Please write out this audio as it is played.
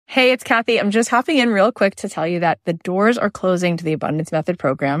Hey, it's Kathy. I'm just hopping in real quick to tell you that the doors are closing to the Abundance Method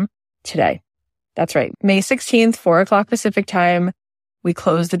program today. That's right. May 16th, 4:00 Pacific time, we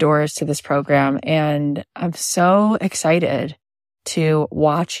close the doors to this program. And I'm so excited to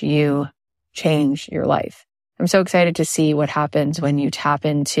watch you change your life. I'm so excited to see what happens when you tap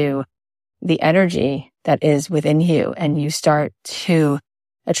into the energy that is within you and you start to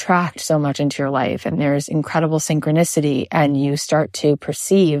attract so much into your life, and there's incredible synchronicity, and you start to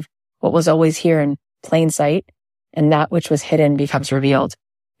perceive what was always here in plain sight, and that which was hidden becomes revealed.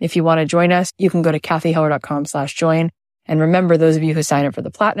 If you want to join us, you can go to kathyheller.com/join. And remember, those of you who sign up for the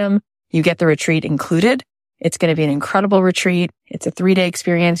Platinum, you get the retreat included. It's going to be an incredible retreat. It's a 3-day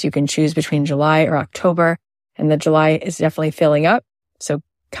experience. You can choose between July or October, and the July is definitely filling up. So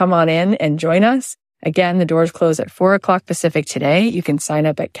come on in and join us. Again, the doors close at 4:00 Pacific today. You can sign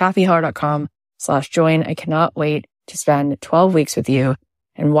up at kathyheller.com/join. I cannot wait to spend 12 weeks with you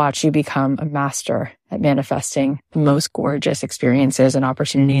and watch you become a master at manifesting the most gorgeous experiences and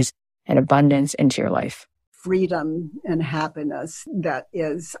opportunities and abundance into your life. Freedom and happiness, that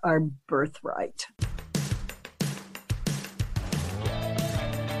is our birthright.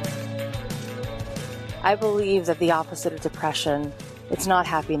 I believe that the opposite of depression, it's not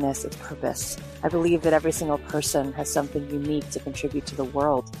happiness, it's purpose. I believe that every single person has something unique to contribute to the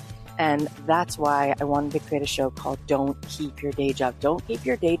world. And that's why I wanted to create a show called Don't Keep Your Day Job. Don't Keep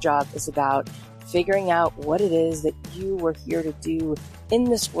Your Day Job is about figuring out what it is that you were here to do in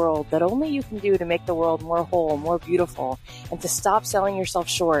this world that only you can do to make the world more whole, more beautiful, and to stop selling yourself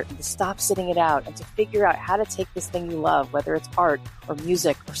short, and to stop sitting it out, and to figure out how to take this thing you love, whether it's art or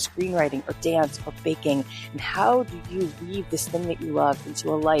music or screenwriting or dance or baking, and how do you weave this thing that you love into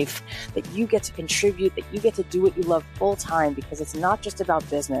a life that you get to contribute, that you get to do what you love full time, because it's not just about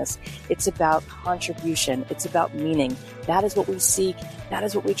business, it's about contribution, it's about meaning. That is what we seek, that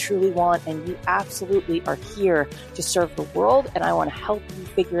is what we truly want, and you absolutely are here to serve the world, and I want to help you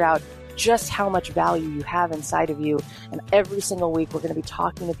figure out just how much value you have inside of you. And every single week, we're going to be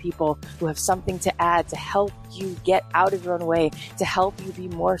talking to people who have something to add to help you get out of your own way, to help you be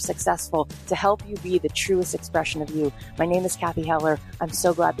more successful, to help you be the truest expression of you. My name is Kathy Heller. I'm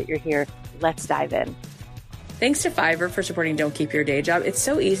so glad that you're here. Let's dive in. Thanks to Fiverr for supporting Don't Keep Your Day Job. It's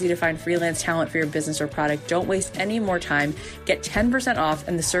so easy to find freelance talent for your business or product. Don't waste any more time. Get 10% off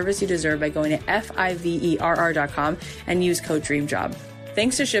and the service you deserve by going to fiverr.com and use code DREAMJOB.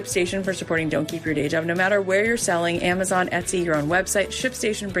 Thanks to ShipStation for supporting Don't Keep Your Day Job. No matter where you're selling, Amazon, Etsy, your own website,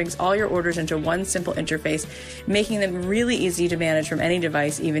 ShipStation brings all your orders into one simple interface, making them really easy to manage from any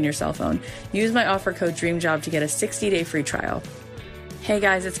device, even your cell phone. Use my offer code DREAMJOB to get a 60-day free trial. Hey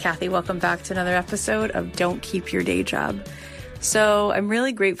guys, it's Kathy. Welcome back to another episode of Don't Keep Your Day Job. So I'm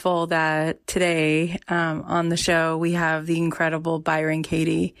really grateful that today on the show we have the incredible Byron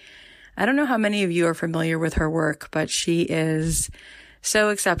Katie. I don't know how many of you are familiar with her work, but she is so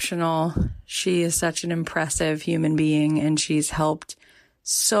exceptional. She is such an impressive human being, and she's helped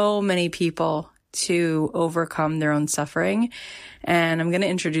so many people to overcome their own suffering. And I'm going to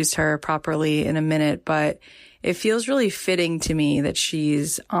introduce her properly in a minute, but it feels really fitting to me that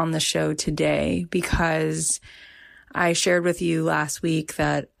she's on the show today because I shared with you last week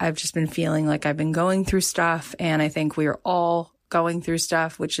that I've just been feeling like I've been going through stuff, and I think we are all going through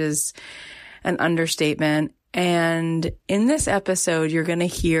stuff, which is an understatement. And in this episode, you're going to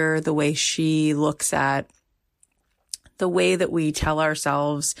hear the way she looks at the way that we tell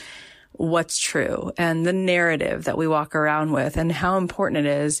ourselves what's true and the narrative that we walk around with, and how important it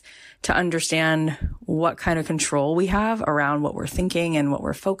is to understand what kind of control we have around what we're thinking and what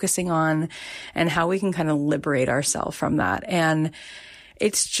we're focusing on, and how we can kind of liberate ourselves from that. And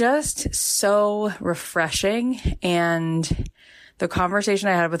it's just so refreshing. And the conversation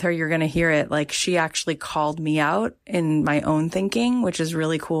I had with her, you're going to hear it. Like, she actually called me out in my own thinking, which is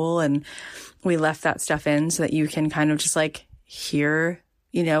really cool. And we left that stuff in so that you can kind of just like hear,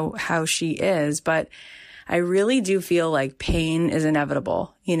 you know, how she is. But I really do feel like pain is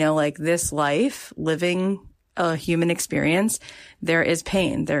inevitable. You know, like this life, living a human experience, there is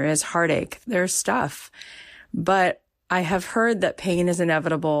pain, there is heartache, there's stuff. But I have heard that pain is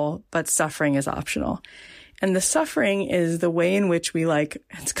inevitable, but suffering is optional. And the suffering is the way in which we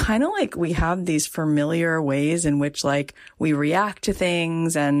it's kind of like we have these familiar ways in which like we react to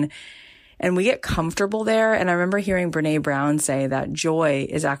things and we get comfortable there. And I remember hearing Brene Brown say that joy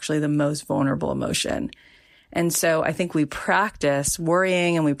is actually the most vulnerable emotion. And so I think we practice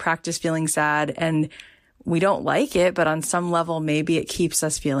worrying and we practice feeling sad, and we don't like it, but on some level, maybe it keeps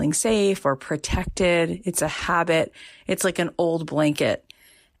us feeling safe or protected. It's a habit. It's like an old blanket.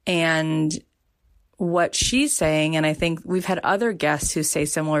 And what she's saying. And I think we've had other guests who say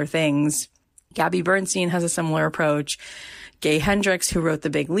similar things. Gabby Bernstein has a similar approach. Gay Hendricks, who wrote The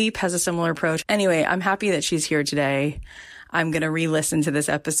Big Leap, has a similar approach. Anyway, I'm happy that she's here today. I'm going to re-listen to this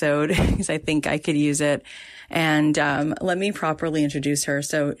episode because I think I could use it. And let me properly introduce her.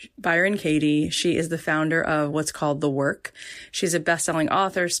 So Byron Katie, she is the founder of what's called The Work. She's a best-selling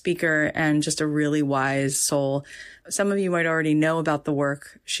author, speaker, and just a really wise soul. Some of you might already know about The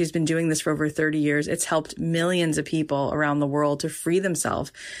Work. She's been doing this for over 30 years. It's helped millions of people around the world to free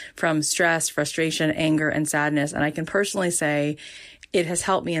themselves from stress, frustration, anger, and sadness. And I can personally say it has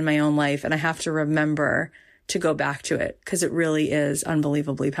helped me in my own life. And I have to remember to go back to it because it really is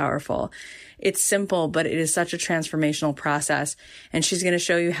unbelievably powerful. It's simple, but it is such a transformational process. And she's going to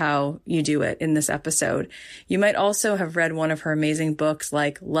show you how you do it in this episode. You might also have read one of her amazing books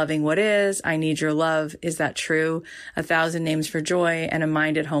like Loving What Is, I Need Your Love, Is That True? 1,000 Names for Joy, and A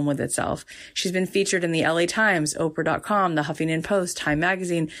Mind at Home with Itself. She's been featured in the LA Times, Oprah.com, the Huffington Post, Time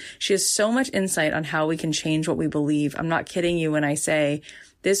Magazine. She has so much insight on how we can change what we believe. I'm not kidding you when I say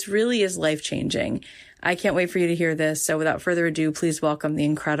this really is life-changing. I can't wait for you to hear this. So without further ado, please welcome the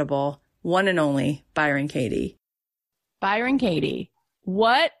incredible one and only Byron Katie. Byron Katie,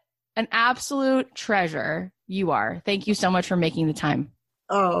 what an absolute treasure you are. Thank you so much for making the time.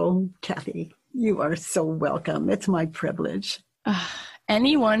 Oh, Kathy, you are so welcome. It's my privilege.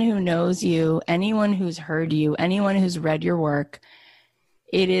 Anyone who knows you, anyone who's heard you, anyone who's read your work,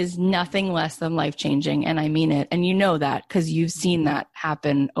 it is nothing less than life-changing. And I mean it. And you know that because you've seen that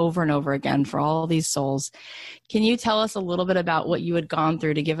happen over and over again for all these souls. Can you tell us a little bit about what you had gone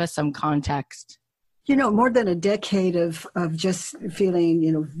through to give us some context? You know, more than a decade of just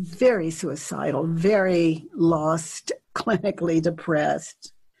feeling, very suicidal, very lost, clinically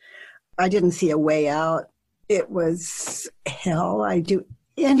depressed. I didn't see a way out. It was hell. I do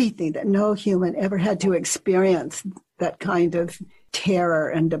anything that no human ever had to experience, that kind of terror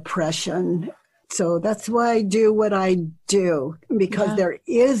and depression. So that's why I do what I do, because there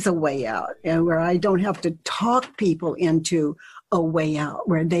is a way out, and where I don't have to talk people into a way out,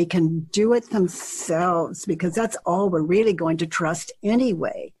 where they can do it themselves, because that's all we're really going to trust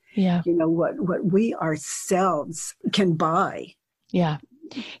anyway. Yeah. What we ourselves can buy. Yeah.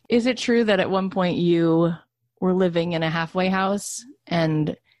 Is it true that at one point you were living in a halfway house? And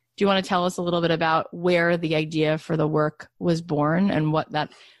do you want to tell us a little bit about where the idea for the work was born and what that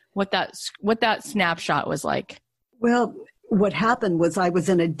snapshot was like? Well, what happened was I was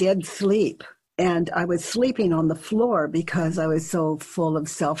in a dead sleep, and I was sleeping on the floor because I was so full of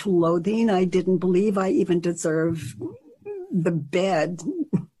self-loathing. I didn't believe I even deserved the bed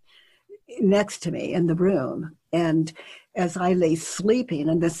next to me in the room. And as I lay sleeping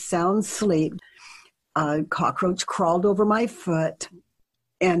in this sound sleep, a cockroach crawled over my foot,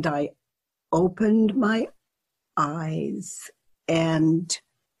 and I opened my eyes, and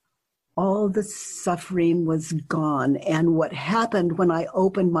all the suffering was gone. And what happened when I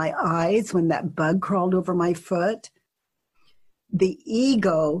opened my eyes, when that bug crawled over my foot, the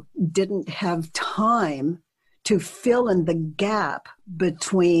ego didn't have time to fill in the gap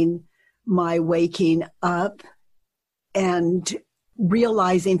between my waking up and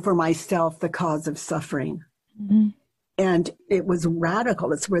realizing for myself the cause of suffering. Mm-hmm. And it was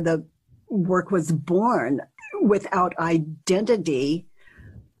radical. It's where the work was born. Without identity,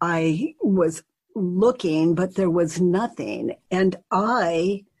 I was looking, but there was nothing. And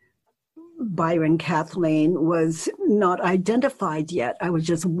I, Byron Kathleen, was not identified yet. I was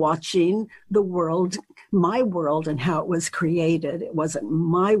just watching the world, my world, and how it was created. It wasn't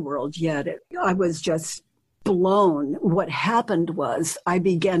my world yet. I was just blown. What happened was I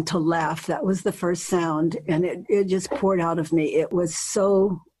began to laugh. That was the first sound, and it just poured out of me. It was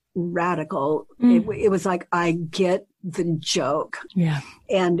so radical. It was like, I get the joke. Yeah.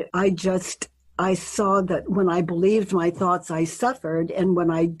 And I saw that when I believed my thoughts, I suffered. And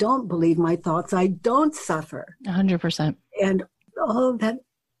when I don't believe my thoughts, I don't suffer. 100%. And all that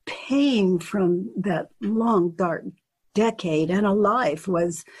pain from that long, dark decade and a life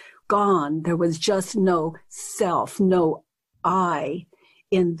was gone. There was just no self, no I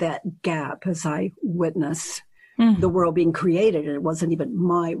in that gap as I witnessed the world being created. And it wasn't even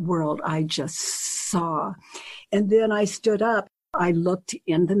my world. I just saw. And then I stood up. I looked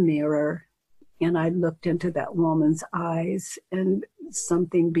in the mirror, and I looked into that woman's eyes, and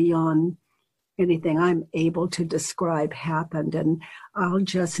something beyond anything I'm able to describe happened. And I'll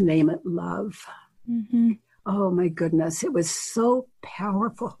just name it love. Mm-hmm. Oh my goodness. It was so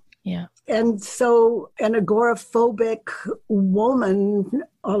powerful. Yeah. And so an agoraphobic woman,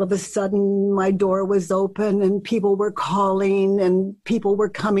 all of a sudden my door was open and people were calling and people were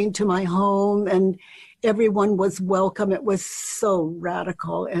coming to my home and everyone was welcome. It was so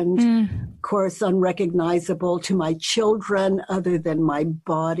radical and, of course, unrecognizable to my children other than my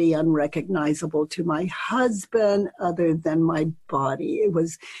body, unrecognizable to my husband other than my body. It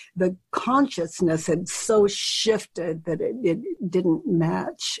was the consciousness had so shifted that it didn't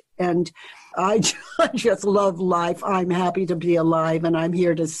match. And I just love life. I'm happy to be alive and I'm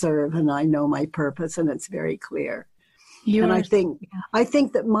here to serve and I know my purpose and it's very clear. I think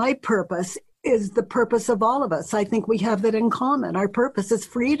that my purpose is the purpose of all of us. I think we have that in common. Our purpose is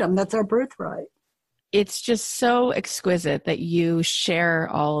freedom. That's our birthright. It's just so exquisite that you share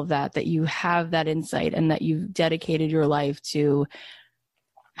all of that, that you have that insight and that you've dedicated your life to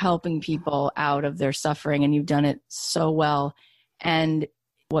helping people out of their suffering. And you've done it so well. And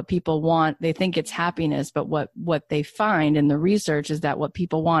what people want, they think it's happiness, but what they find in the research is that what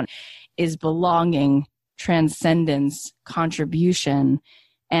people want is belonging, transcendence, contribution.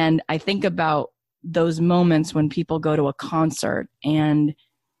 And I think about those moments when people go to a concert and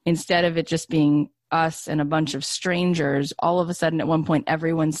instead of it just being us and a bunch of strangers, all of a sudden at one point,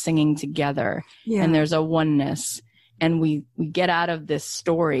 everyone's singing together and there's a oneness and we get out of this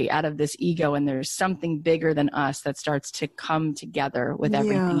story, out of this ego, and there's something bigger than us that starts to come together with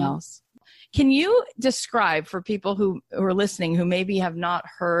everything else. Can you describe for people who are listening who maybe have not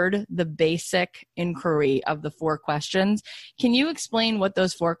heard the basic inquiry of the 4 questions? Can you explain what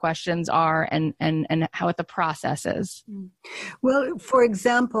those 4 questions are and how what the process is? Well, for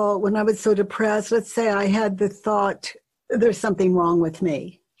example, when I was so depressed, let's say I had the thought, there's something wrong with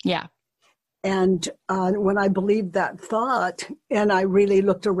me. Yeah. And when I believed that thought and I really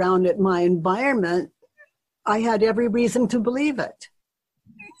looked around at my environment, I had every reason to believe it.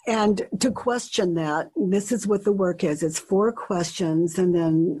 And to question that, this is what the work is. It's 4 questions and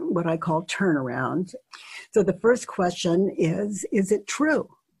then what I call turnaround. So the first question is it true?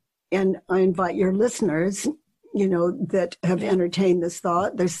 And I invite your listeners, that have entertained this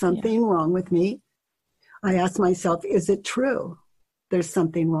thought, there's something wrong with me. I ask myself, is it true? There's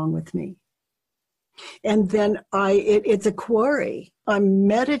something wrong with me. And then it's a query. I'm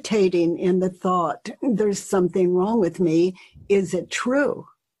meditating in the thought, there's something wrong with me. Is it true?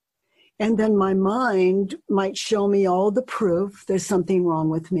 And then my mind might show me all the proof there's something wrong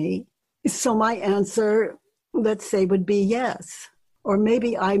with me. So my answer, let's say, would be yes. Or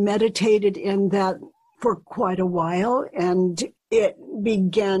maybe I meditated in that for quite a while and it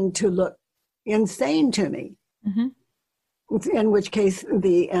began to look insane to me. Mm-hmm. In which case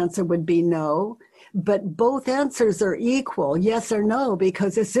the answer would be no. But both answers are equal, yes or no,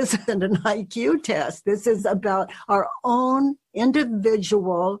 because this isn't an IQ test. This is about our own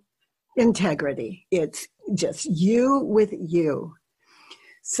individual integrity. It's just you with you.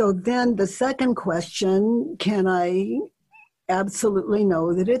 So then the second question, can I absolutely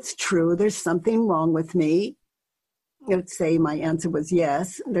know that it's true? There's something wrong with me. Let's say my answer was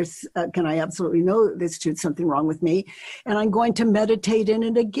yes. Can I absolutely know there's something wrong with me? And I'm going to meditate in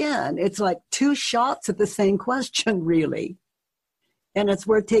it again. It's like 2 shots at the same question, really. And it's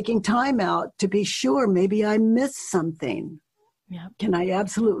worth taking time out to be sure maybe I missed something. Yeah. Can I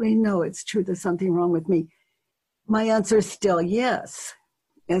absolutely know it's true there's something wrong with me? My answer is still yes,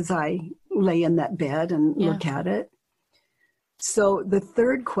 as I lay in that bed and look at it. So the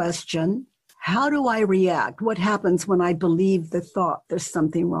third question, how do I react? What happens when I believe the thought there's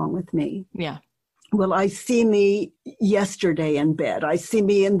something wrong with me? Yeah. Well, I see me yesterday in bed. I see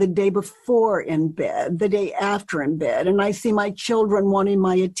me in the day before in bed, the day after in bed. And I see my children wanting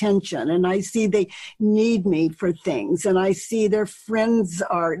my attention. And I see they need me for things. And I see their friends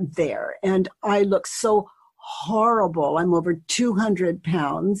are there. And I look so horrible. I'm over 200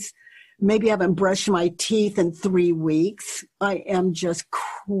 pounds. Maybe I haven't brushed my teeth in 3 weeks. I am just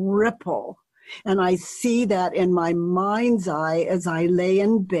crippled. And I see that in my mind's eye as I lay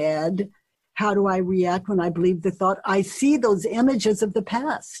in bed. How do I react when I believe the thought? I see those images of the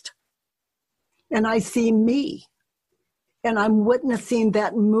past. And I see me. And I'm witnessing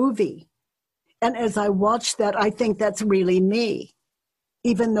that movie. And as I watch that, I think that's really me.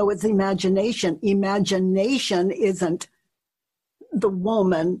 Even though it's imagination. Imagination isn't the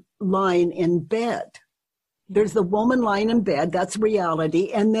woman lying in bed. There's the woman lying in bed. That's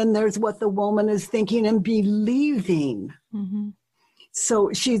reality. And then there's what the woman is thinking and believing. Mm-hmm.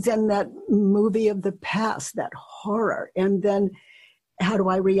 So she's in that movie of the past, that horror. And then how do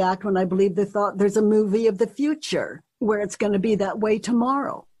I react when I believe the thought? There's a movie of the future where it's going to be that way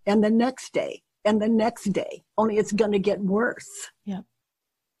tomorrow and the next day and the next day, only it's going to get worse. Yeah.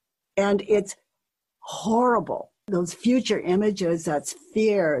 And it's horrible. Those future images, that's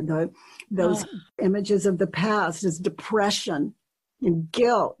fear. Those images of the past is depression and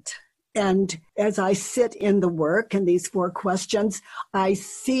guilt. And as I sit in the work and these 4 questions, I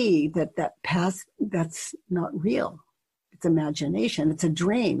see that past, that's not real. It's imagination. It's a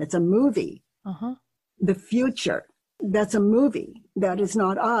dream. It's a movie. The future, that's a movie. That is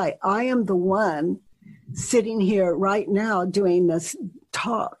not I. I am the one sitting here right now doing this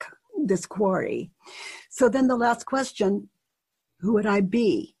talk, this quarry. So then the last question, who would I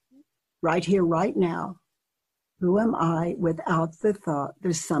be right here, right now? Who am I without the thought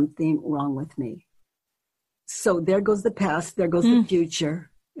there's something wrong with me? So there goes the past, there goes the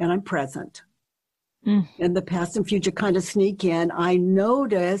future, and I'm present. And the past and future kind of sneak in. I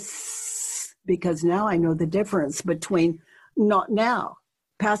notice, because now I know the difference between not now.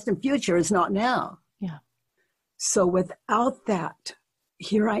 Past and future is not now. Yeah. So without that,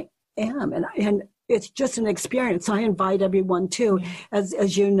 here I am. And it's just an experience. I invite everyone to,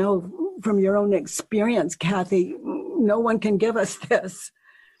 as you know from your own experience, Kathy, no one can give us this.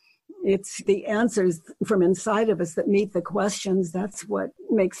 It's the answers from inside of us that meet the questions. That's what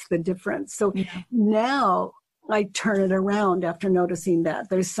makes the difference. So now I turn it around after noticing that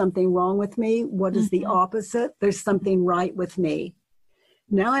there's something wrong with me. What is the opposite? There's something right with me.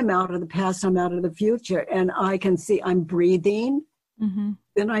 Now I'm out of the past, I'm out of the future, and I can see I'm breathing.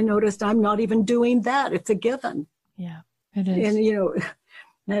 Then I noticed I'm not even doing that. It's a given. Yeah, it is. And, you know,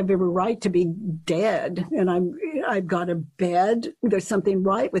 I have every right to be dead, and I've got a bed. There's something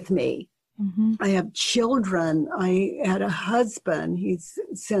right with me. I have children. I had a husband. He's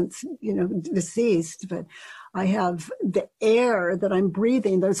since, deceased, but I have the air that I'm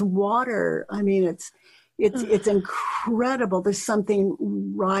breathing. There's water. I mean, it's incredible. There's something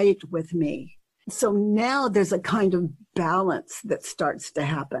right with me. So now there's a kind of balance that starts to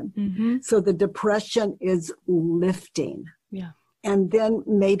happen. So the depression is lifting. Yeah. And then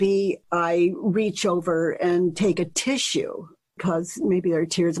maybe I reach over and take a tissue because maybe there are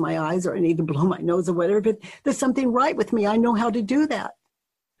tears in my eyes or I need to blow my nose or whatever. But there's something right with me. I know how to do that.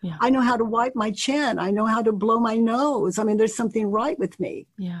 Yeah. I know how to wipe my chin. I know how to blow my nose. I mean, there's something right with me.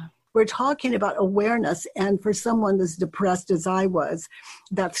 Yeah. We're talking about awareness. And for someone as depressed as I was,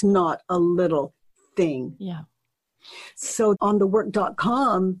 that's not a little thing. Yeah. So on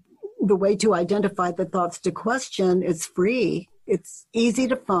thework.com, the way to identify the thoughts to question is free. It's easy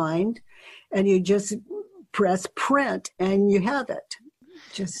to find, and you just press print and you have it.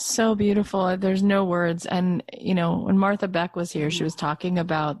 Just so beautiful. There's no words. And, when Martha Beck was here, she was talking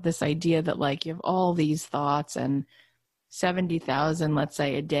about this idea that like you have all these thoughts and 70,000, let's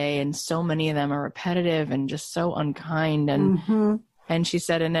say, a day, and so many of them are repetitive and just so unkind. And and she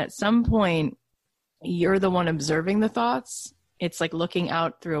said, and at some point, you're the one observing the thoughts. It's like looking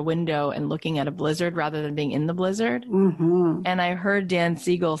out through a window and looking at a blizzard rather than being in the blizzard. And I heard Dan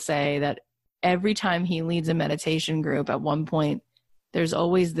Siegel say that every time he leads a meditation group, at one point, there's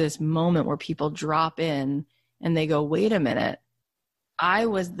always this moment where people drop in and they go, wait a minute, I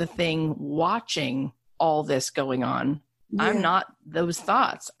was the thing watching all this going on. Yeah. I'm not those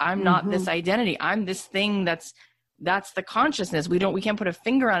thoughts. I'm not this identity. I'm this thing that's the consciousness. We can't put a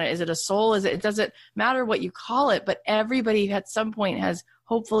finger on it. Is it a soul? It doesn't matter what you call it, but everybody at some point has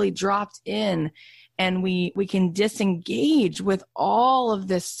hopefully dropped in, and we can disengage with all of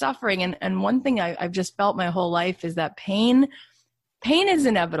this suffering. And one thing I've just felt my whole life is that pain is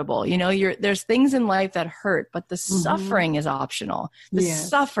inevitable. There's things in life that hurt, but the suffering is optional. The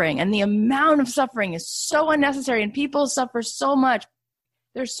suffering and the amount of suffering is so unnecessary, and people suffer so much.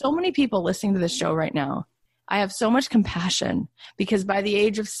 There's so many people listening to this show right now. I have so much compassion because by the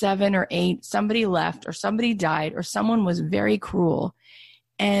age of 7 or 8, somebody left or somebody died or someone was very cruel,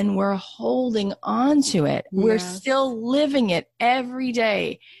 and we're holding on to it. Yes. We're still living it every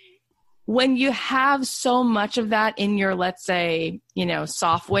day. When you have so much of that in your, let's say,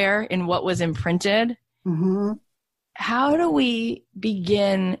 software, in what was imprinted, how do we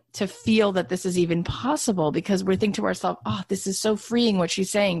begin to feel that this is even possible? Because we think to ourselves, oh, this is so freeing what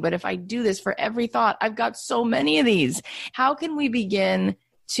she's saying. But if I do this for every thought, I've got so many of these. How can we begin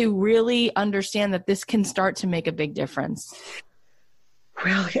to really understand that this can start to make a big difference?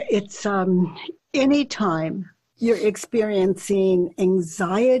 Well, it's anytime you're experiencing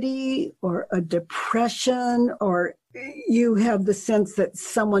anxiety or a depression, or you have the sense that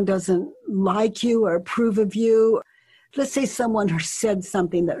someone doesn't like you or approve of you. Let's say someone said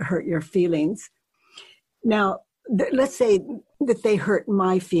something that hurt your feelings. Now, let's say that they hurt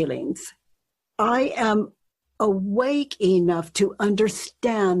my feelings. I am awake enough to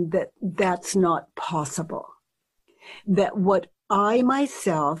understand that that's not possible. That what I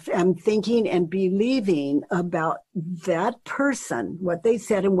myself am thinking and believing about that person, what they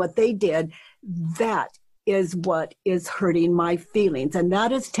said and what they did, that is what is hurting my feelings. And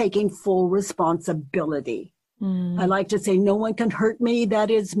that is taking full responsibility. I like to say, no one can hurt me.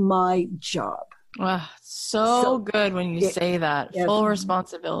 That is my job. So good when you say that. Full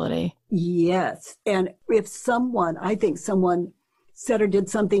responsibility. Yes. And if I think someone said or did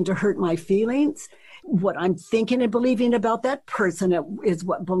something to hurt my feelings, what I'm thinking and believing about that person is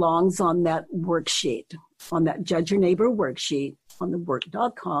what belongs on that worksheet, on that Judge Your Neighbor worksheet on the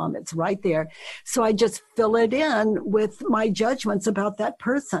work.com. It's right there. So I just fill it in with my judgments about that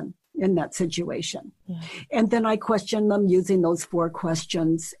person in that situation. Yeah. And then I question them using those 4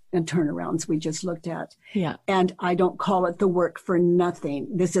 questions and turnarounds we just looked at. Yeah. And I don't call it the work for nothing.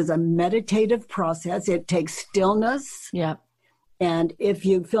 This is a meditative process. It takes stillness. Yeah. And if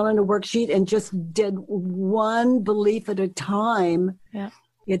you fill in a worksheet and just did one belief at a time,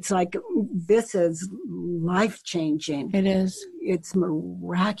 it's like, this is life-changing. It is. It's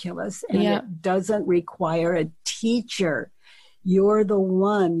miraculous. And it doesn't require a teacher. You're the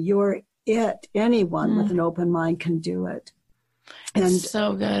one. You're it. Anyone with an open mind can do it. And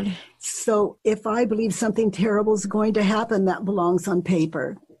so good. So if I believe something terrible is going to happen, that belongs on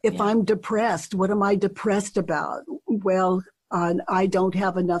paper. If I'm depressed, what am I depressed about? Well, I don't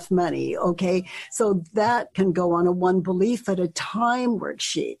have enough money. Okay. So that can go on a one belief at a time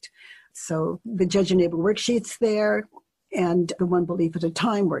worksheet. So the Judge Your Neighbor worksheet's there, and the one belief at a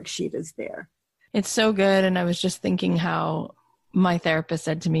time worksheet is there. It's so good. And I was just thinking how my therapist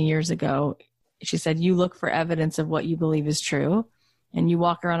said to me years ago, she said, you look for evidence of what you believe is true. And you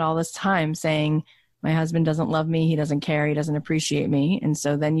walk around all this time saying, my husband doesn't love me. He doesn't care. He doesn't appreciate me. And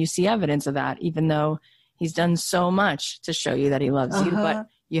so then you see evidence of that, even though he's done so much to show you that he loves you. But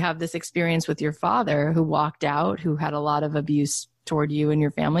you have this experience with your father who walked out, who had a lot of abuse toward you and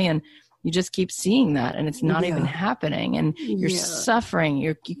your family. And you just keep seeing that, and it's not even happening. And you're suffering.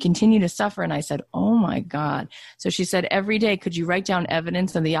 You continue to suffer. And I said, oh my God. So she said, every day, could you write down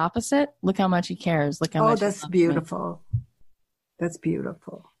evidence of the opposite? Look how much he cares. Look how much. Oh, that's beautiful. That's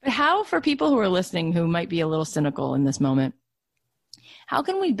beautiful. But how, for people who are listening, who might be a little cynical in this moment, how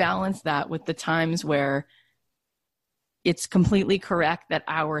can we balance that with the times where it's completely correct that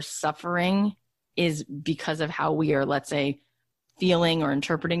our suffering is because of how we are, let's say, feeling or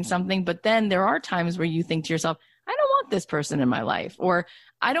interpreting something, but then there are times where you think to yourself, I don't want this person in my life, or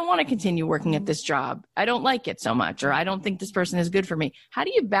I don't want to continue working at this job. I don't like it so much, or I don't think this person is good for me. How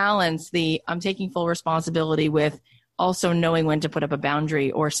do you balance the I'm taking full responsibility with also knowing when to put up a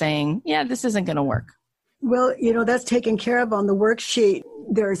boundary or saying, yeah, this isn't going to work? Well, that's taken care of on the worksheet.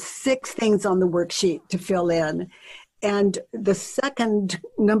 There are 6 things on the worksheet to fill in. And the second,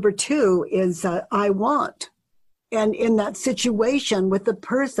 number 2, is I want. And in that situation with the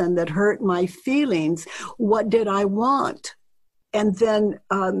person that hurt my feelings, what did I want? And then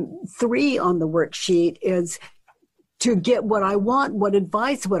 3 on the worksheet is to get what I want, what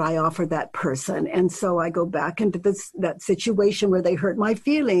advice would I offer that person? And so I go back into that situation where they hurt my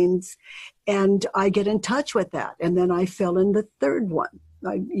feelings, and I get in touch with that. And then I fill in the 3rd one.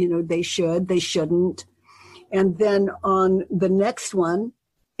 They should, they shouldn't. And then on the next one,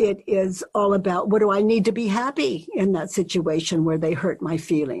 it is all about, what do I need to be happy in that situation where they hurt my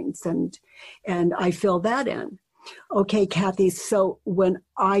feelings? And I fill that in. Okay, Kathy, so when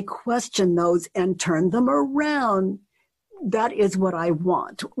I question those and turn them around, that is what I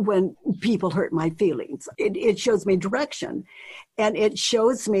want when people hurt my feelings. It shows me direction, and it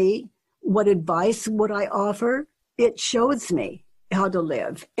shows me what advice would I offer. It shows me how to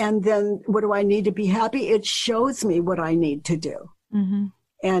live. And then what do I need to be happy? It shows me what I need to do. Mm-hmm.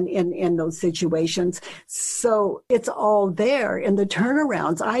 And in those situations. So it's all there in the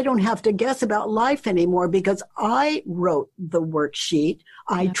turnarounds. I don't have to guess about life anymore because I wrote the worksheet.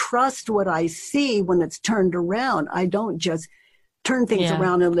 I trust what I see when it's turned around. I don't just turn things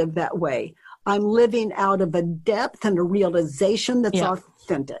around and live that way. I'm living out of a depth and a realization that's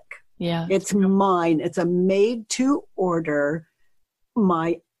authentic. Yeah. It's mine. It's a made to order,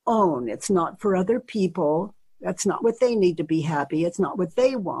 my own. It's not for other people. That's not what they need to be happy. It's not what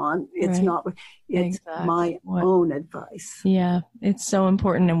they want. It's my own advice. Yeah, it's so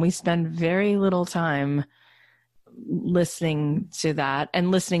important. And we spend very little time listening to that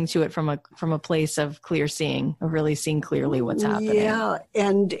and listening to it from a place of clear seeing, of really seeing clearly what's happening. Yeah,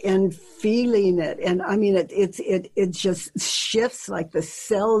 and feeling it. And I mean, it just shifts like the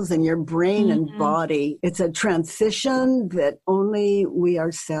cells in your brain and body. It's a transition that only we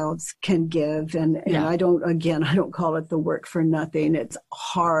ourselves can give. And I don't call it the work for nothing. It's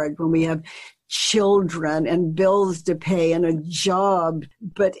hard when we have children and bills to pay and a job.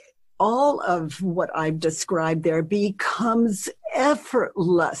 But all of what I've described there becomes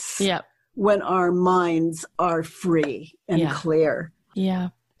effortless when our minds are free and clear. Yeah.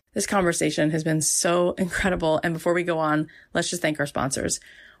 This conversation has been so incredible. And before we go on, let's just thank our sponsors.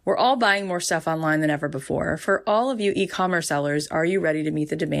 We're all buying more stuff online than ever before. For all of you e-commerce sellers, are you ready to meet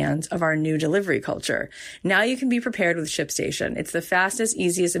the demands of our new delivery culture? Now you can be prepared with ShipStation. It's the fastest,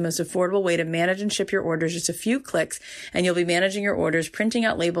 easiest, and most affordable way to manage and ship your orders. Just a few clicks, and you'll be managing your orders, printing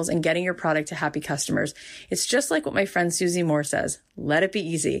out labels, and getting your product to happy customers. It's just like what my friend Susie Moore says. Let it be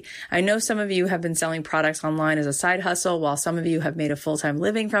easy. I know some of you have been selling products online as a side hustle, while some of you have made a full-time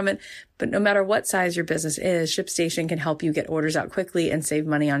living from it. But no matter what size your business is, ShipStation can help you get orders out quickly and save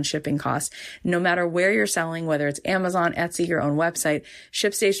money on shipping costs. No matter where you're selling, whether it's Amazon, Etsy, your own website,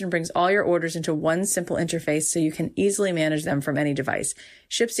 ShipStation brings all your orders into one simple interface so you can easily manage them from any device.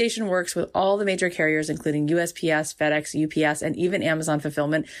 ShipStation works with all the major carriers, including USPS, FedEx, UPS, and even Amazon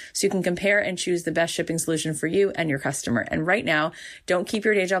Fulfillment, so you can compare and choose the best shipping solution for you and your customer. And right now, Don't Keep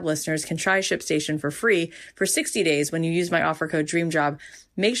Your Day Job listeners can try ShipStation for free for 60 days when you use my offer code DREAMJOB.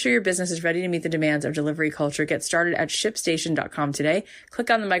 Make sure your business is ready to meet the demands of delivery culture. Get started at ShipStation.com today. Click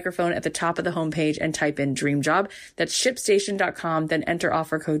on the microphone at the top of the homepage and type in DreamJob. That's ShipStation.com, then enter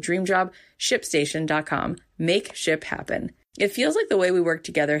offer code DREAMJOB. ShipStation.com. Make ship happen. It feels like the way we work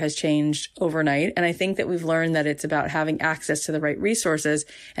together has changed overnight, and I think that we've learned that it's about having access to the right resources,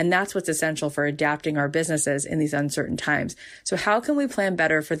 and that's what's essential for adapting our businesses in these uncertain times. So how can we plan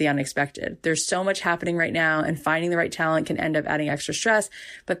better for the unexpected? There's so much happening right now, and finding the right talent can end up adding extra stress,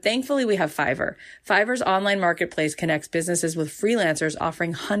 but thankfully we have Fiverr. Fiverr's online marketplace connects businesses with freelancers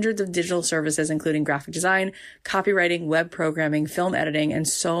offering hundreds of digital services, including graphic design, copywriting, web programming, film editing, and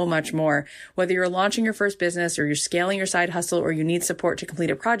so much more. Whether you're launching your first business or you're scaling your side hustle, or you need support to complete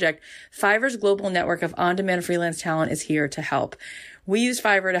a project, Fiverr's global network of on-demand freelance talent is here to help. We used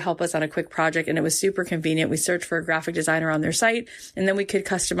Fiverr to help us on a quick project, and it was super convenient. We searched for a graphic designer on their site, and then we could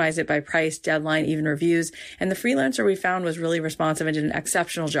customize it by price, deadline, even reviews. And the freelancer we found was really responsive and did an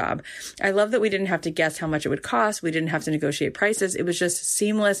exceptional job. I love that we didn't have to guess how much it would cost. We didn't have to negotiate prices. It was just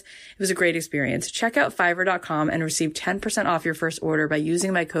seamless. It was a great experience. Check out Fiverr.com and receive 10% off your first order by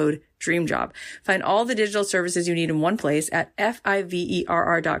using my code DREAMJOB. Find all the digital services you need in one place at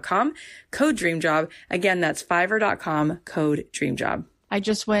Fiverr.com, code DREAMJOB. Again, that's Fiverr.com, code DREAMJOB. I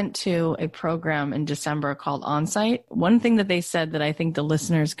just went to a program in December called Onsite. One thing that they said that I think the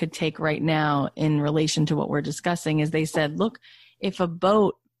listeners could take right now in relation to what we're discussing is they said, look, if a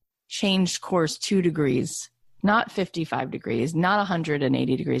boat changed course 2 degrees, not 55 degrees, not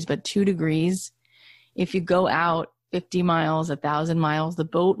 180 degrees, but 2 degrees, if you go out 50 miles, 1,000 miles, the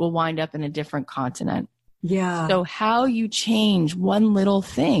boat will wind up in a different continent. Yeah. So how you change one little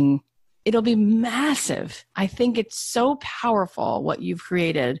thing, it'll be massive. I think it's so powerful what you've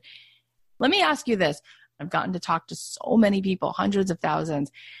created. Let me ask you this. I've gotten to talk to so many people, hundreds of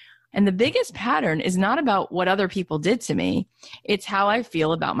thousands. And the biggest pattern is not about what other people did to me. It's how I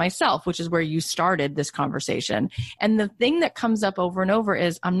feel about myself, which is where you started this conversation. And the thing that comes up over and over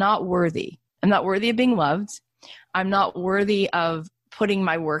is I'm not worthy. I'm not worthy of being loved. I'm not worthy of putting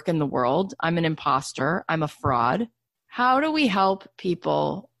my work in the world. I'm an imposter. I'm a fraud. How do we help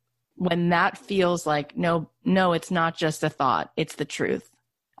people when that feels like, no, it's not just a thought. It's the truth.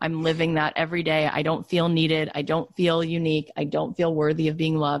 I'm living that every day. I don't feel needed. I don't feel unique. I don't feel worthy of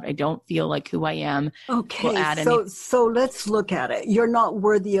being loved. I don't feel like who I am. Okay, so let's look at it. You're not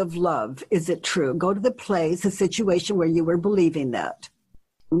worthy of love. Is it true? Go to the place, a situation where you were believing that.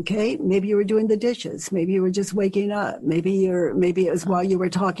 Okay, maybe you were doing the dishes. Maybe you were just waking up. Maybe it was while you were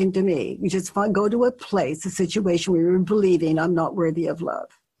talking to me. You just go to a place, a situation where you were believing I'm not worthy of love.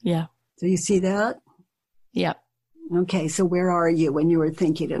 Yeah. So you see that? Yeah. Okay, so where are you when you were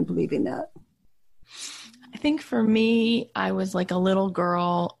thinking and believing that? I think for me, I was like a little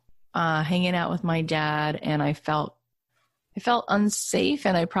girl hanging out with my dad, and I felt unsafe,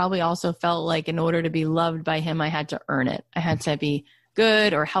 and I probably also felt like in order to be loved by him, I had to earn it. I had to be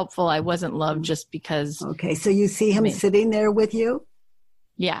good or helpful. I wasn't loved just because. Okay, so you see him sitting there with you?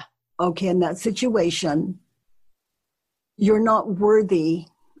 Yeah. Okay, in that situation, you're not worthy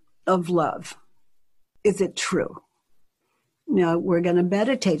of love. Is it true? Now, we're going to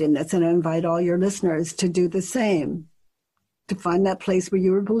meditate in this, and I invite all your listeners to do the same, to find that place where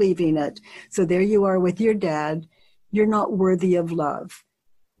you were believing it. So there you are with your dad. You're not worthy of love.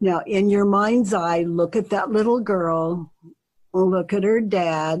 Now, in your mind's eye, look at that little girl. Look at her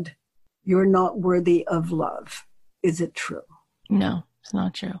dad. You're not worthy of love. Is it true? No, it's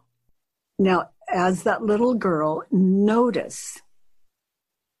not true. Now, as that little girl, notice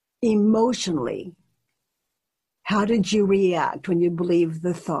Emotionally, how did you react when you believed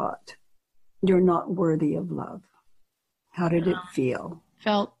the thought, you're not worthy of love? How did it feel?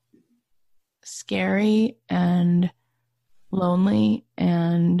 Felt scary and lonely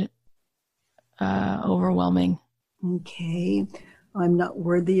and overwhelming. Okay, I'm not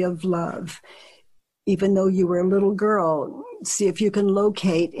worthy of love. Even though you were a little girl, see if you can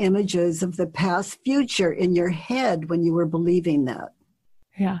locate images of the past, future in your head when you were believing that.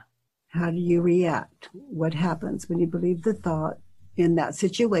 Yeah. How do you react? What happens when you believe the thought in that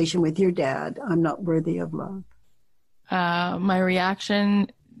situation with your dad, I'm not worthy of love? My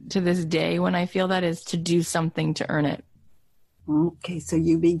reaction to this day when I feel that is to do something to earn it. Okay, so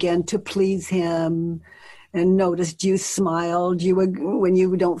you begin to please him and notice, do you smile? Do you, when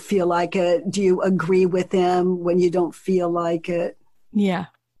you don't feel like it? Do you agree with him when you don't feel like it? Yeah.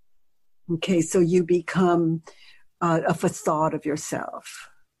 Okay, so you become a facade of yourself.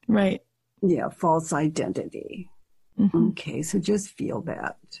 Right. Yeah, false identity. Mm-hmm. Okay, so just feel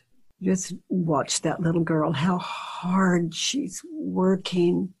that. Just watch that little girl, how hard she's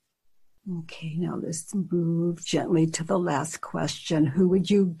working. Okay, now let's move gently to the last question. Who would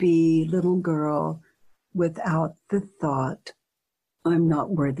you be, little girl, without the thought, I'm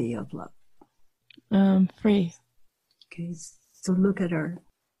not worthy of love? Free. Okay, so look at her.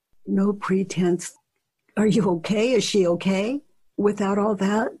 No pretense. Are you okay? Is she okay without all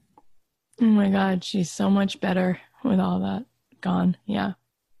that? Oh my God, she's so much better with all that gone. Yeah.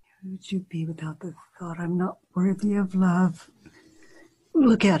 Who would you be without the thought, I'm not worthy of love?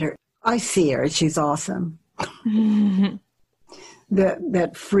 Look at her. I see her. She's awesome.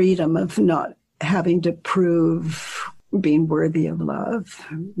 That freedom of not having to prove being worthy of love.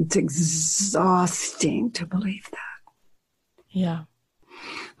 It's exhausting to believe that. Yeah.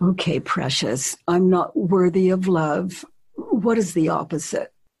 Okay, precious. I'm not worthy of love. What is the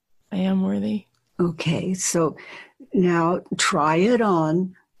opposite? I am worthy. Okay, so now try it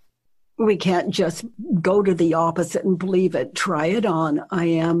on. We can't just go to the opposite and believe it. Try it on. I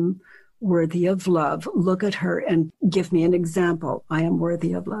am worthy of love. Look at her and give me an example. I am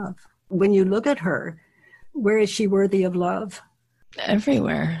worthy of love. When you look at her, where is she worthy of love?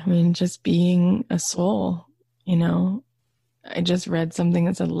 Everywhere. I mean, just being a soul, you know. I just read something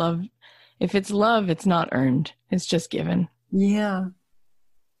that said love. If it's love, it's not earned. It's just given. Yeah.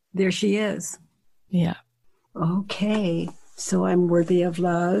 There she is. Yeah. Okay. So I'm worthy of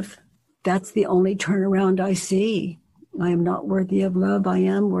love. That's the only turnaround I see. I am not worthy of love. I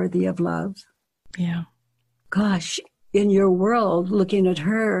am worthy of love. Yeah. Gosh, in your world, looking at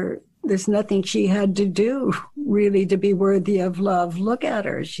her, there's nothing she had to do really to be worthy of love. Look at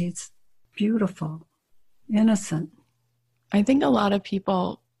her. She's beautiful, innocent. I think a lot of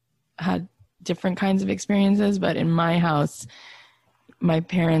people had different kinds of experiences, but in my house, my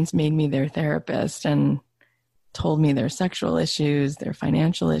parents made me their therapist and told me their sexual issues, their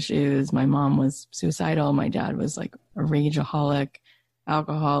financial issues. My mom was suicidal. My dad was like a rageaholic,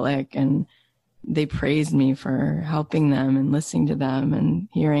 alcoholic, and they praised me for helping them and listening to them and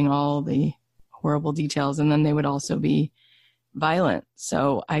hearing all the horrible details. And then they would also be violent.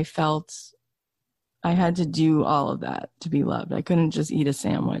 So I felt I had to do all of that to be loved. I couldn't just eat a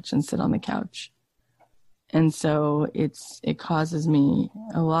sandwich and sit on the couch. And so it causes me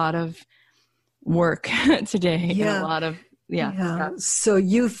a lot of work today. Yeah. And a lot of, yeah. So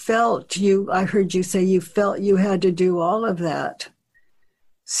you felt I heard you say you felt you had to do all of that.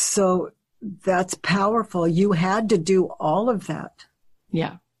 So that's powerful. You had to do all of that.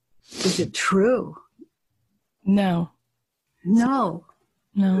 Yeah. Is it true? No. No.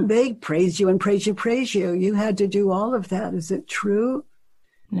 No. They praise you and praise you. You had to do all of that. Is it true?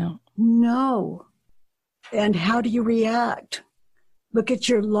 No. No. And how do you react? Look at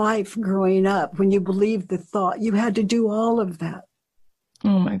your life growing up. When you believed the thought, you had to do all of that.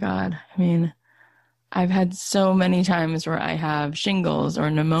 Oh my God. I mean, I've had so many times where I have shingles or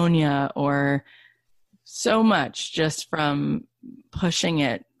pneumonia or so much just from pushing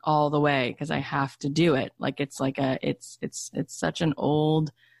it all the way because I have to do it. Like it's such an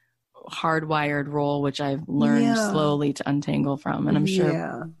old hardwired role, which I've learned slowly to untangle from. And I'm sure.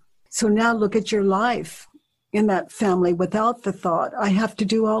 Yeah. So now look at your life in that family without the thought, I have to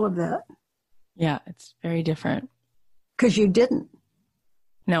do all of that. Yeah, it's very different. Because you didn't.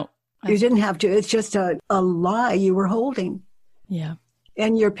 No. You didn't have to. It's just a lie you were holding. Yeah.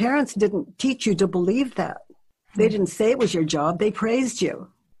 And your parents didn't teach you to believe that. They didn't say it was your job. They praised you.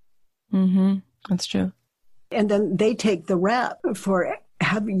 Mm-hmm. That's true. And then they take the rap for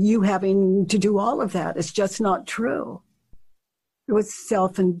having to do all of that. It's just not true. It was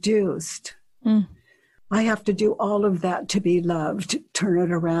self-induced. Mm. I have to do all of that to be loved. Turn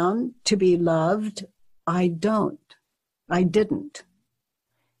it around, to be loved. I didn't.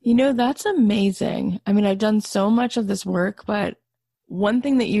 You know, that's amazing. I mean, I've done so much of this work, but one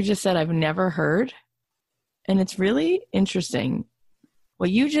thing that you just said I've never heard, and it's really interesting. What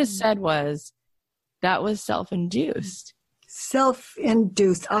you just said was that was self-induced.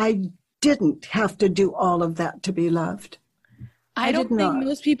 Self-induced. I didn't have to do all of that to be loved. I don't think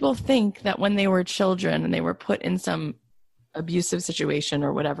most people think that when they were children and they were put in some abusive situation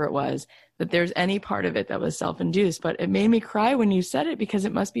or whatever it was, that there's any part of it that was self-induced. But it made me cry when you said it because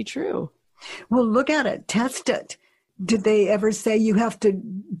it must be true. Well, look at it. Test it. Did they ever say you have to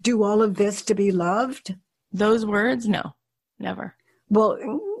do all of this to be loved? Those words? No, never. Well,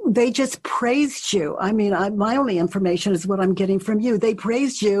 they just praised you. I mean, my only information is what I'm getting from you. They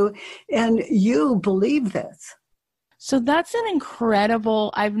praised you and you believe this. So that's an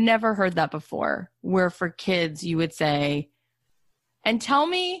incredible, I've never heard that before, where for kids you would say, and tell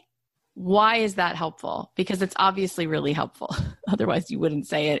me, why is that helpful? Because it's obviously really helpful. Otherwise you wouldn't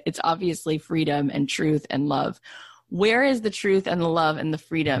say it. It's obviously freedom and truth and love. Where is the truth and the love and the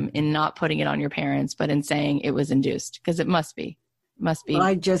freedom in not putting it on your parents, but in saying it was induced? Because it must be.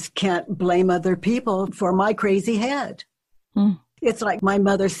 I just can't blame other people for my crazy head. It's like my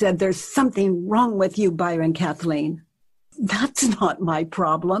mother said, there's something wrong with you, Byron Kathleen. That's not my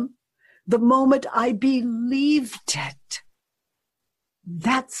problem. The moment I believed it,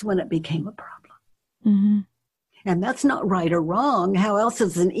 that's when it became a problem. Mm-hmm. And that's not right or wrong. How else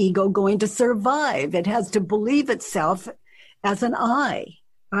is an ego going to survive? It has to believe itself as an I,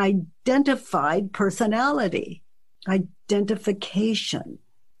 identified personality, identification.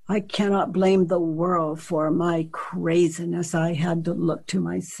 I cannot blame the world for my craziness. I had to look to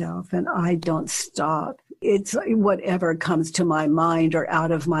myself, and I don't stop. It's whatever comes to my mind or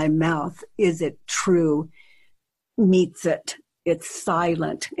out of my mouth. Is it true? Meets it. It's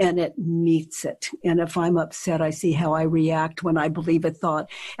silent and it meets it. And if I'm upset, I see how I react when I believe a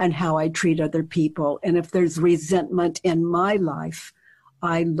thought and how I treat other people. And if there's resentment in my life,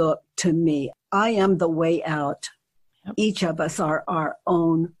 I look to me. I am the way out. Yep. Each of us are our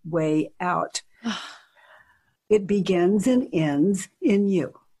own way out. It begins and ends in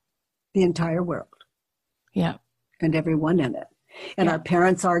you, the entire world. Yeah. And everyone in it. And our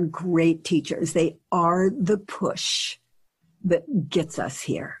parents are great teachers. They are the push that gets us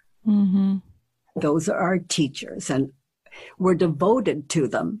here. Mm-hmm. Those are our teachers, and we're devoted to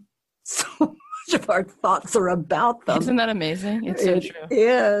them. So much of our thoughts are about them. Isn't that amazing? It's so true. It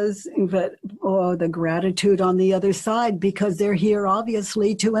is, but the gratitude on the other side, because they're here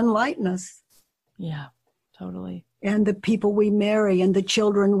obviously to enlighten us. Yeah, totally. And the people we marry and the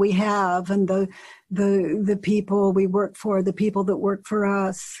children we have and the people we work for, the people that work for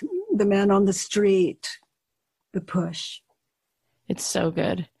us, the man on the street, the push. It's so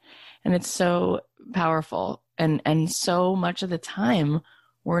good. And it's so powerful. And so much of the time,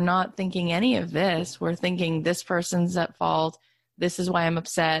 we're not thinking any of this. We're thinking this person's at fault. This is why I'm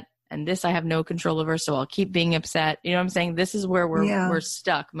upset. And this I have no control over, so I'll keep being upset. You know what I'm saying? This is where we're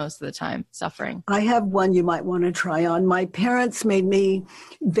stuck most of the time, suffering. I have one you might want to try on. My parents made me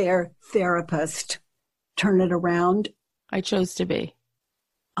their therapist. Turn it around. I chose to be.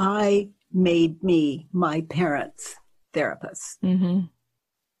 I made me my parents' therapist. Mm-hmm.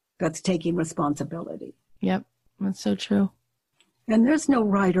 That's taking responsibility. Yep, that's so true. And there's no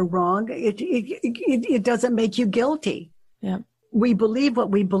right or wrong. It doesn't make you guilty. Yep. We believe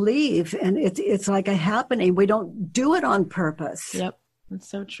what we believe, and it's like a happening. We don't do it on purpose. Yep, that's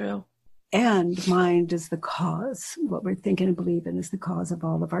so true. And mind is the cause. What we're thinking and believing is the cause of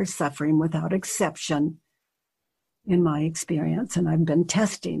all of our suffering without exception, in my experience. And I've been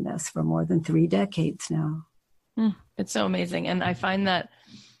testing this for more than 3 decades now. It's so amazing. And I find that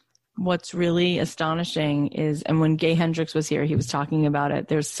what's really astonishing is, and when Gay Hendricks was here, he was talking about it,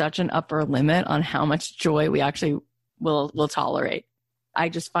 there's such an upper limit on how much joy we actually will tolerate. I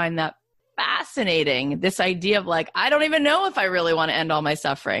just find that fascinating. This idea of like, I don't even know if I really want to end all my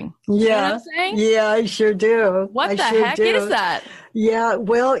suffering. Yeah. You know what I'm saying? Yeah, I sure do. What the heck is that? Yeah.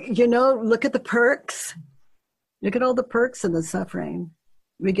 Well, look at the perks. Look at all the perks in the suffering.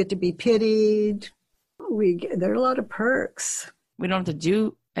 We get to be pitied. There are a lot of perks. We don't have to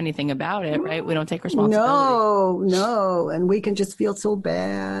do anything about it, right? We don't take responsibility. No. And we can just feel so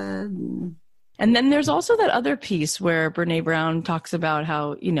bad. And then there's also that other piece where Brene Brown talks about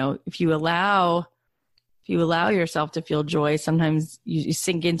how, if you allow yourself to feel joy, sometimes you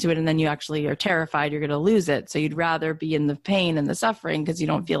sink into it and then you actually are terrified you're going to lose it. So you'd rather be in the pain and the suffering because you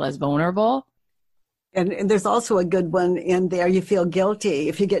don't feel as vulnerable. And there's also a good one in there. You feel guilty.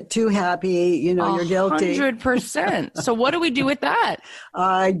 If you get too happy, you're guilty. 100%. So what do we do with that?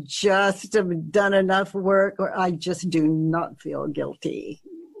 I just have done enough work, or I just do not feel guilty.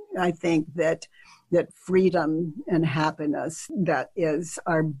 I think that freedom and happiness, that is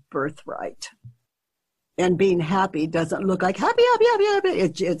our birthright. And being happy doesn't look like happy.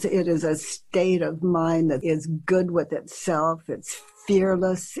 It is a state of mind that is good with itself. It's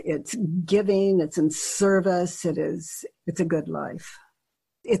fearless. It's giving. It's in service. It's a good life.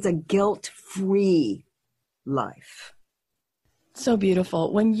 It's a guilt-free life. So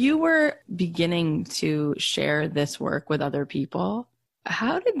beautiful. When you were beginning to share this work with other people,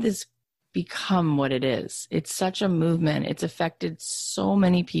 how did this become what it is? It's such a movement. It's affected so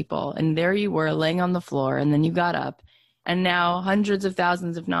many people. And there you were laying on the floor, and then you got up, and now hundreds of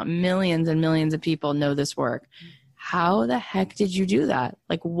thousands, if not millions and millions of people know this work. How the heck did you do that?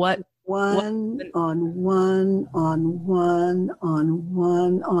 Like what? One on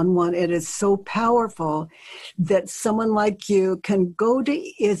one. It is so powerful that someone like you can go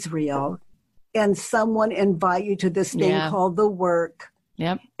to Israel and someone invite you to this thing called the work.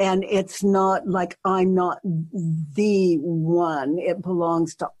 Yep. And it's not like I'm not the one. It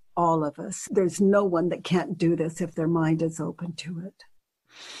belongs to all of us. There's no one that can't do this if their mind is open to it.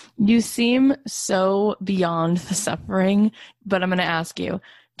 You seem so beyond the suffering, but I'm going to ask you,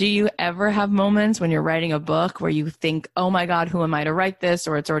 do you ever have moments when you're writing a book where you think, oh my God, who am I to write this?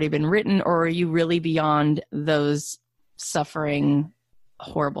 Or it's already been written? Or are you really beyond those suffering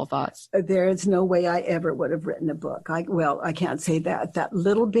horrible thoughts? There is no way I ever would have written a book. I can't say that. That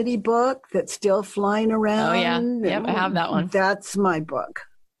little bitty book that's still flying around. Oh, yeah. Yep, I have that one. That's my book.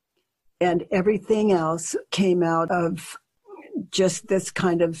 And everything else came out of just this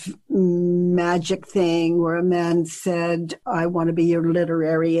kind of magic thing where a man said, I want to be your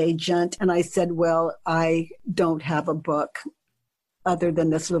literary agent. And I said, well, I don't have a book other than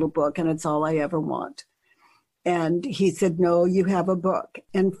this little book, and it's all I ever want. And he said, no, you have a book.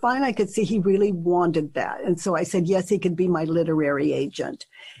 And finally, I could see he really wanted that. And so I said, yes, he could be my literary agent.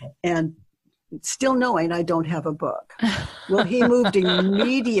 And still knowing I don't have a book. Well, he moved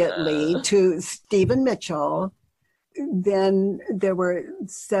immediately to Stephen Mitchell. Then there were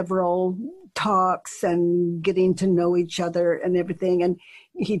several talks and getting to know each other and everything. And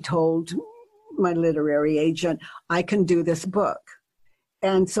he told my literary agent, I can do this book.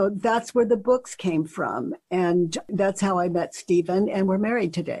 And so that's where the books came from. And that's how I met Stephen, and we're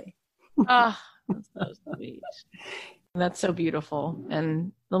married today. That's so sweet. That's so beautiful.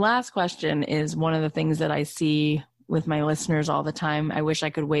 And the last question is one of the things that I see with my listeners all the time. I wish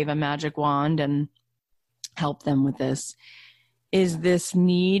I could wave a magic wand and help them with this, is this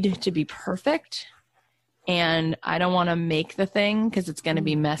need to be perfect. And I don't want to make the thing because it's going to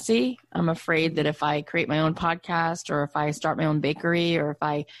be messy. I'm afraid that if I create my own podcast, or if I start my own bakery, or if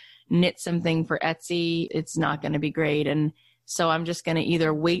I knit something for Etsy, it's not going to be great. And so I'm just going to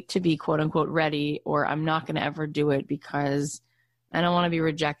either wait to be quote unquote ready, or I'm not going to ever do it because I don't want to be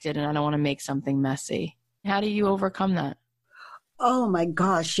rejected and I don't want to make something messy. How do you overcome that? Oh my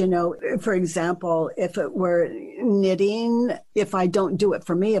gosh. For example, if it were knitting, if I don't do it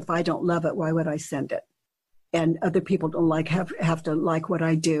for me, if I don't love it, why would I send it? And other people don't have to like what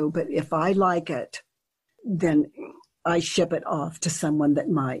I do. But if I like it, then I ship it off to someone that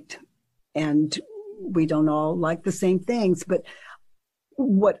might. And we don't all like the same things. But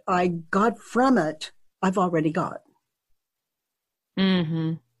what I got from it, I've already got.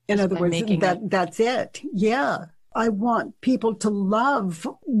 Mm-hmm. In other words, that's it. Yeah. I want people to love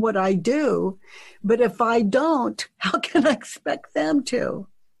what I do. But if I don't, how can I expect them to?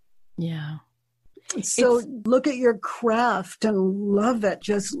 Yeah. So look at your craft and love it.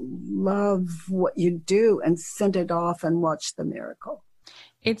 Just love what you do and send it off and watch the miracle.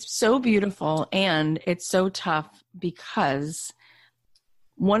 It's so beautiful, and it's so tough because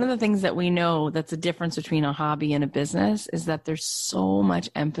one of the things that we know that's a difference between a hobby and a business is that there's so much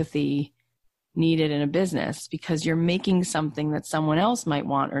empathy needed in a business because you're making something that someone else might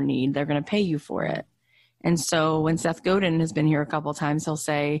want or need. They're going to pay you for it. And so when Seth Godin has been here a couple of times, he'll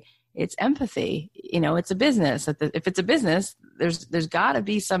say, it's empathy. It's a business. If it's a business, there's got to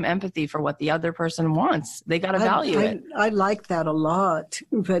be some empathy for what the other person wants. They got to value it. I like that a lot.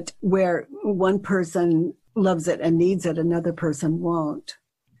 But where one person loves it and needs it, another person won't.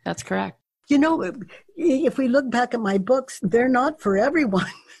 That's correct. If we look back at my books, they're not for everyone.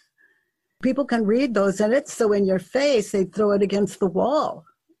 People can read those, and it's so in your face, they throw it against the wall.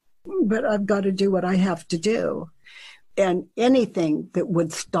 But I've got to do what I have to do. And anything that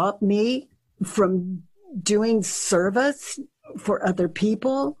would stop me from doing service for other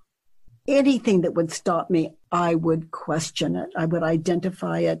people, anything that would stop me, I would question it. I would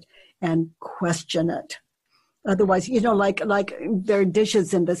identify it and question it. Otherwise, like there are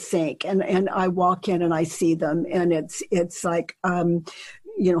dishes in the sink and I walk in and I see them and it's like,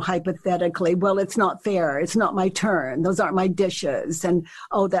 hypothetically, well, it's not fair. It's not my turn. Those aren't my dishes. And,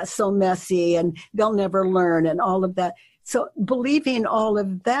 oh, that's so messy and they'll never learn and all of that. So believing all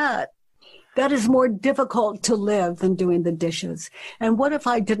of that is more difficult to live than doing the dishes. And what if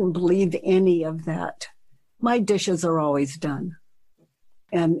I didn't believe any of that? My dishes are always done.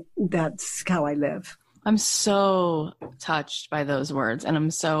 And that's how I live. I'm so touched by those words. And I'm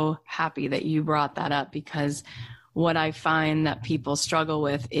so happy that you brought that up, because what I find that people struggle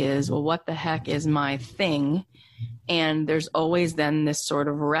with is, well, what the heck is my thing? And there's always then this sort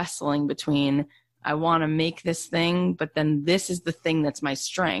of wrestling between, I want to make this thing, but then this is the thing that's my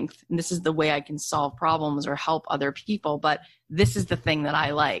strength. And this is the way I can solve problems or help other people. But this is the thing that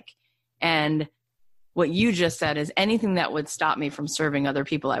I like. And what you just said is anything that would stop me from serving other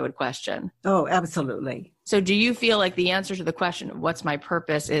people, I would question. Oh, absolutely. So do you feel like the answer to the question, what's my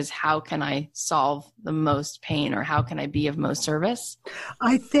purpose, is how can I solve the most pain, or how can I be of most service?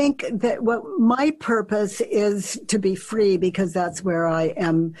 I think that what my purpose is to be free, because that's where I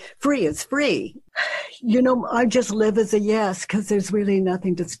am. Free is free. I just live as a yes, because there's really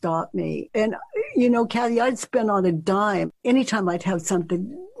nothing to stop me. And, Kathy, I'd spend on a dime anytime I'd have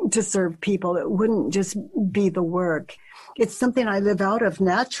something to serve people. It wouldn't just be the work. It's something I live out of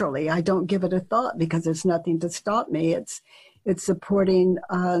naturally. I don't give it a thought because there's nothing to stop me. It's supporting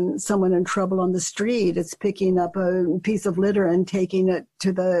someone in trouble on the street. It's picking up a piece of litter and taking it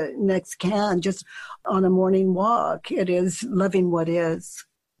to the next can just on a morning walk. It is loving what is.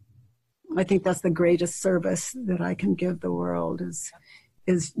 I think that's the greatest service that I can give the world,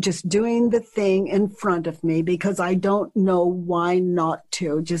 is just doing the thing in front of me because I don't know why not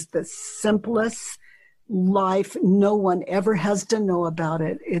to. Just the simplest life. No one ever has to know about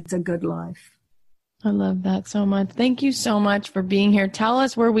it. It's a good life. I love that so much. Thank you so much for being here. Tell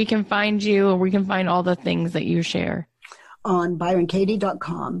us where we can find you, or we can find all the things that you share. On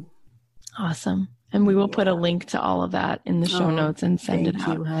ByronKatie.com. Awesome. And we will put a link to all of that in the show notes and send it out.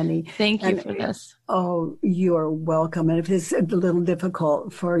 Thank you, honey. Thank you for this. Oh, you're welcome. And if it's a little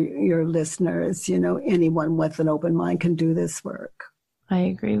difficult for your listeners, anyone with an open mind can do this work. I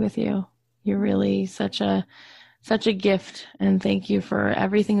agree with you. You're really such a gift. And thank you for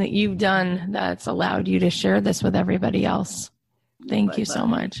everything that you've done that's allowed you to share this with everybody else. Thank you so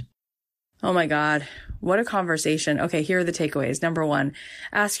much. Oh my God. What a conversation. Okay, here are the takeaways. Number 1,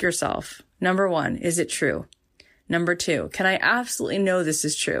 ask yourself. Number 1, is it true? Number 2, can I absolutely know this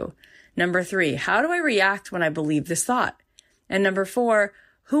is true? Number 3, how do I react when I believe this thought? And number 4,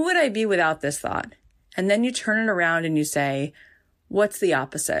 who would I be without this thought? And then you turn it around and you say, what's the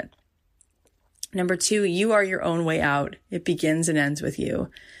opposite? Number 2, you are your own way out. It begins and ends with you.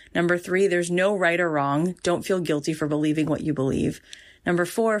 Number 3, there's no right or wrong. Don't feel guilty for believing what you believe. Number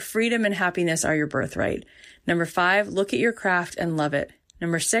 4, freedom and happiness are your birthright. Number 5, look at your craft and love it.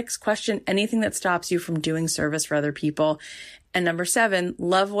 Number 6, question anything that stops you from doing service for other people. And number 7,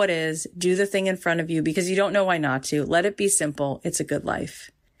 love what is, do the thing in front of you because you don't know why not to. Let it be simple. It's a good life.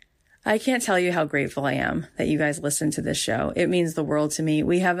 I can't tell you how grateful I am that you guys listen to this show. It means the world to me.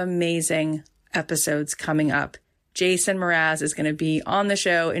 We have amazing episodes coming up. Jason Mraz is going to be on the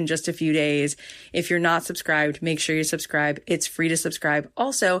show in just a few days. If you're not subscribed, make sure you subscribe. It's free to subscribe.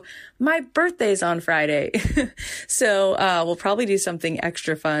 Also, my birthday's on Friday. So we'll probably do something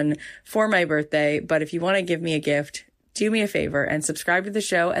extra fun for my birthday. But if you want to give me a gift, do me a favor and subscribe to the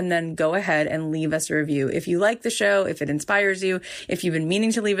show, and then go ahead and leave us a review. If you like the show, if it inspires you, if you've been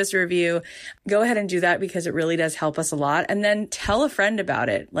meaning to leave us a review, go ahead and do that because it really does help us a lot. And then tell a friend about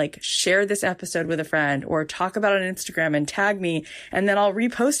it. Like, share this episode with a friend, or talk about it on Instagram and tag me, and then I'll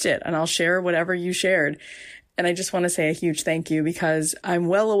repost it and I'll share whatever you shared. And I just want to say a huge thank you, because I'm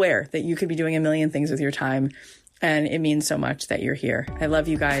well aware that you could be doing a million things with your time. And it means so much that you're here. I love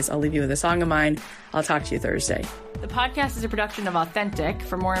you guys. I'll leave you with a song of mine. I'll talk to you Thursday. The podcast is a production of Authentic.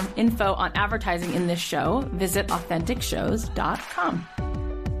 For more info on advertising in this show, visit AuthenticShows.com.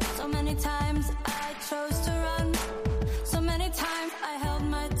 So many times I chose to run. So many times I held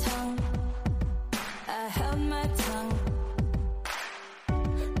my tongue. I held my tongue.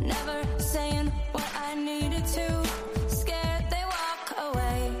 Never saying what I needed to. Scared they walk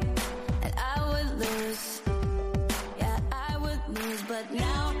away and I would lose. But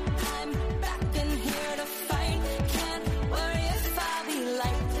now I'm back in here to fight. Can't worry if I be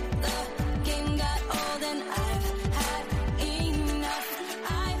liked. The game got old and I've had enough.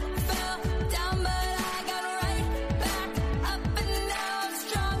 I fell down but I got right back up, and now I'm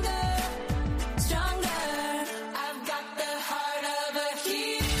stronger.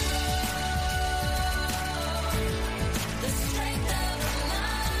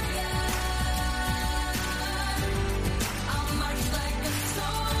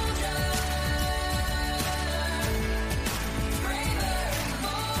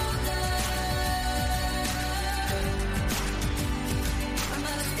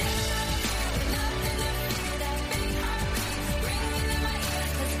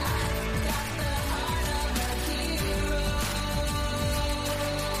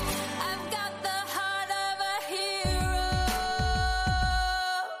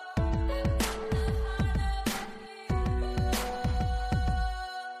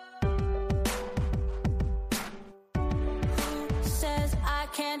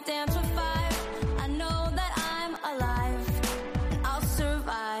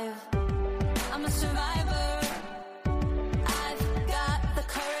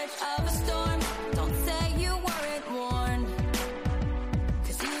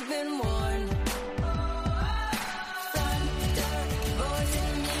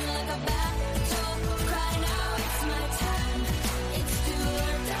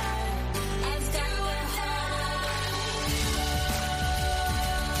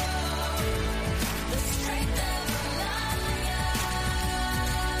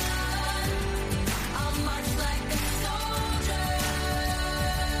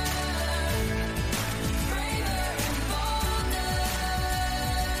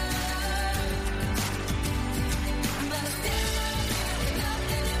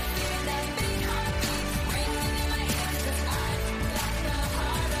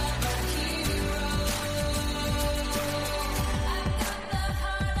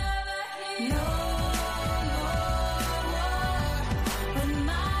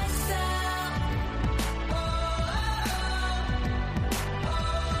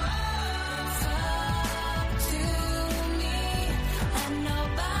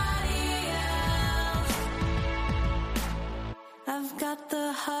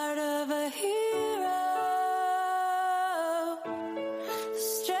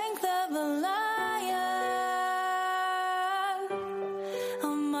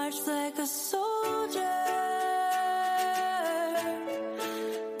 like a soul.